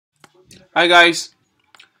Hi guys.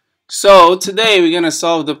 So today we're gonna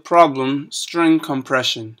solve the problem string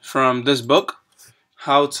compression from this book,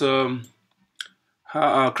 How to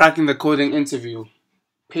Cracking the Coding Interview,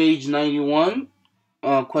 page 91,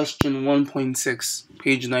 question 1.6.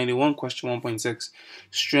 Page 91, question 1.6,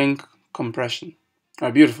 string compression. All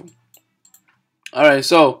right, beautiful. All right,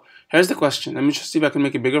 so here's the question. Let me just see if I can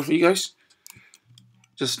make it bigger for you guys.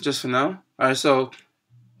 Just for now. All right, so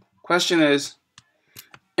question is: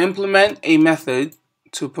 implement a method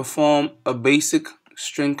to perform a basic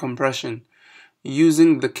string compression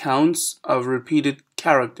using the counts of repeated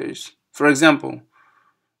characters. For example,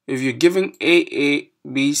 if you're giving A,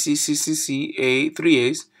 B, C, A, 3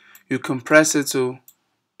 A's, you compress it to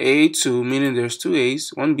A2, meaning there's 2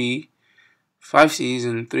 A's, 1 B, 5 C's,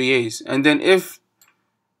 and 3 A's. And then if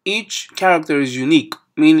each character is unique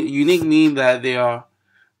mean that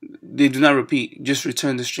they do not repeat, just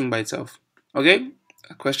return the string by itself. Okay?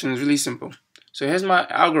 The question is really simple. So here's my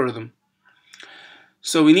algorithm.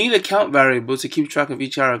 So we need a count variable to keep track of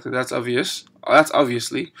each character. That's obvious. That's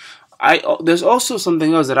obviously. There's also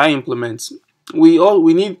something else that I implement.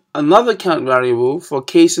 We need another count variable for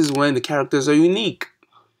cases when the characters are unique,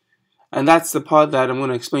 and that's the part that I'm going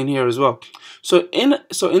to explain here as well. So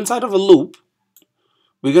inside of a loop,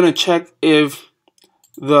 we're going to check if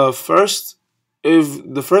the first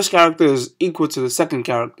character is equal to the second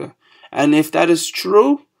character, and if that is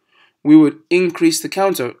true, we would increase the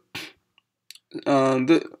counter.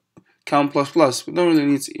 The count plus. We don't really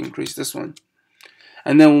need to increase this one.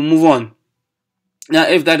 And then we'll move on. Now,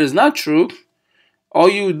 if that is not true, all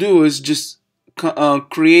you do is just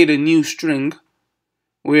create a new string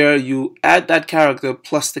where you add that character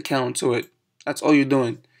plus the count to it. That's all you're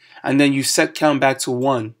doing. And then you set count back to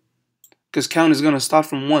 1. Because count is going to start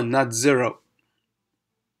from 1, not 0.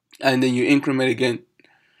 And then you increment again.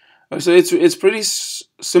 So it's pretty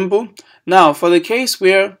simple. Now, for the case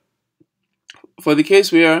where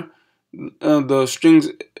the strings,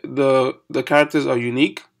 the characters are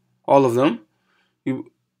unique, all of them,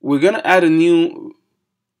 we're gonna add a new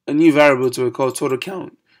variable to it called total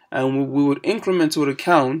count, and we would increment total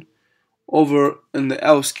count over in the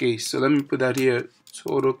else case. So let me put that here,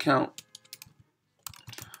 total count.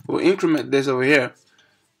 We'll increment this over here.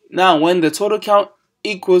 Now, when the total count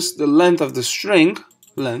equals the length of the string,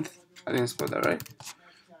 I didn't spell that right,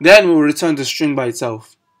 then we'll return the string by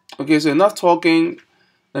itself. Okay, so enough talking.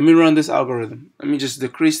 Let me run this algorithm. Let me just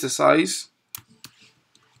decrease the size.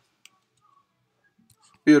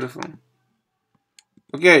 Beautiful.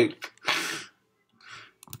 Okay.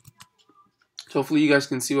 So hopefully you guys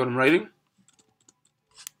can see what I'm writing.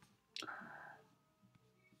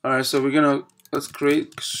 Alright, so let's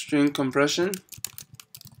create string compression.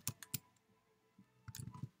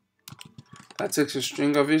 That takes a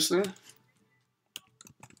string, obviously.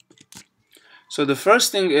 So the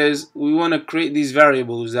first thing is we want to create these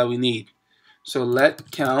variables that we need. So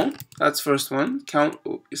let count, that's first one. Count,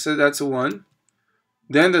 so that's a 1.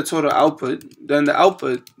 Then the total output. Then the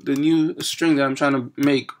output, the new string that I'm trying to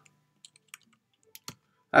make.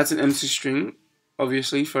 That's an empty string,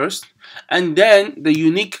 obviously, first. And then the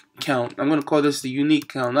unique count. I'm going to call this the unique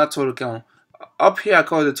count, not total count. Up here I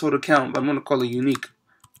call it the total count, but I'm going to call it unique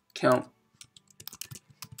count.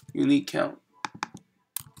 Unique count.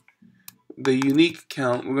 The unique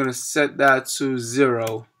count, we're going to set that to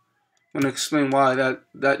 0. I'm going to explain why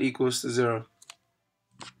that equals to 0.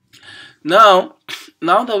 Now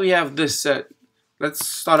that we have this set, let's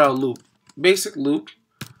start our loop. Basic loop.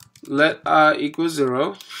 Let I equal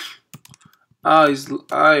 0. I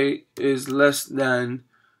is less than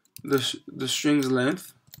the string's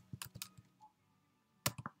length.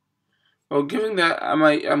 Well, given that I'm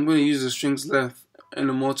going to use the string's length in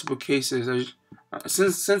the multiple cases.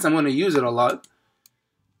 Since I'm going to use it a lot,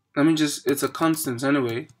 it's a constant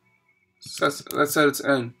anyway. So let's set its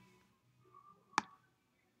n.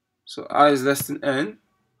 So I is less than n.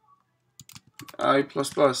 I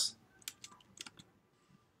plus.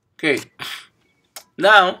 Okay.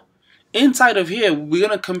 Now, inside of here, we're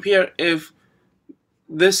going to compare if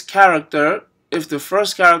the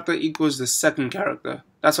first character equals the second character.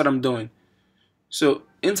 That's what I'm doing. So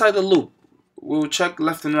inside the loop, we'll check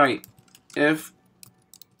left and right.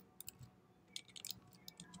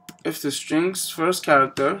 If the string's first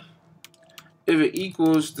character, if it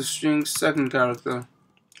equals the string's second character,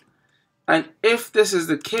 and if this is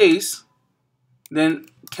the case, then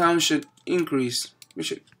count should increase.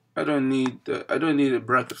 I don't need a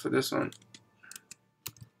bracket for this one.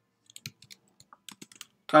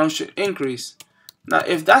 Count should increase. Now,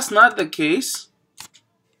 if that's not the case,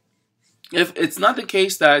 if it's not the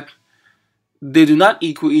case that they do not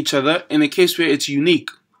equal each other, in a case where it's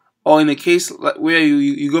unique, or in a case where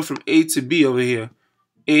you go from A to B over here,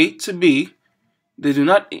 A to B, they do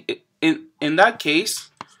not, in that case,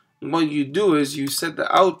 what you do is you set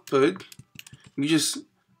the output,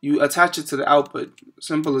 you attach it to the output.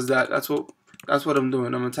 Simple as that. That's what I'm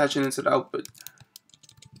doing. I'm attaching it to the output,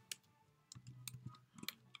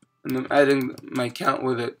 and I'm adding my count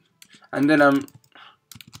with it, and then I'm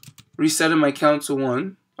resetting my count to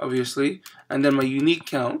 1, obviously, and then my unique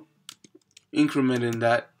count, incrementing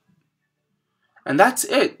that, and that's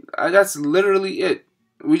it. That's literally it.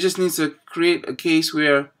 We just need to create a case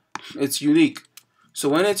where it's unique. So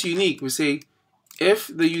when it's unique, we say if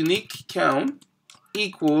the unique count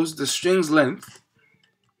equals the string's length,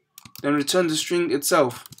 then return the string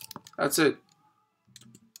itself. That's it.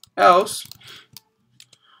 Else,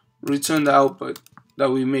 return the output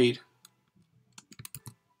that we made.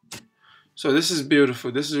 So this is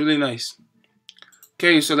beautiful. This is really nice.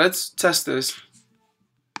 Okay, so let's test this.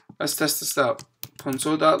 Let's test this out.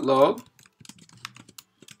 Console.log.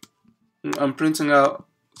 I'm printing out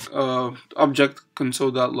object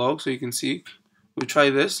console.log so you can see. We'll try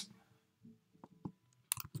this.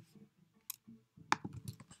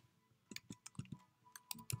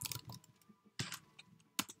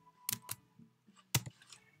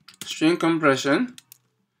 String compression.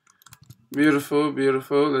 Beautiful,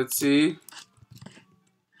 beautiful. Let's see.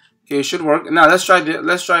 Okay, it should work. Now let's try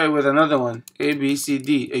it with another one. A, B, C,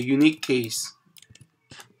 D, a unique case.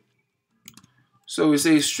 So we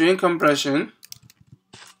say string compression.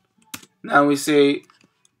 Now we say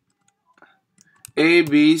A,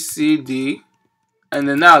 B, C, D, and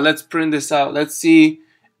then now let's print this out. Let's see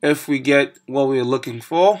if we get what we're looking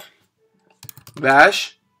for.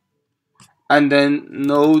 Bash, and then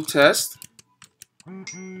no test.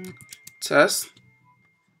 Test.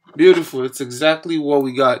 Beautiful. It's exactly what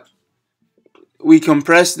we got. We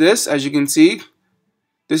compress this, as you can see.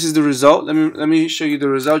 This is the result. Let me show you the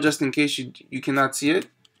result just in case you cannot see it.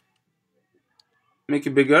 Make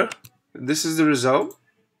it bigger. This is the result.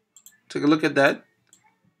 Take a look at that.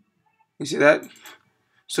 You see that?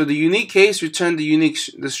 So the unique case returned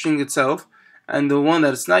the string itself, and the one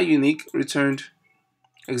that's not unique returned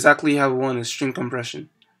exactly how we want a string compression.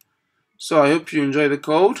 So I hope you enjoy the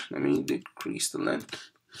code. Let me decrease the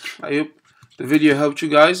length. I hope the video helped you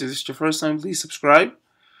guys. If this is your first time, please subscribe.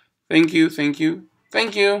 Thank you, thank you,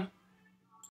 thank you.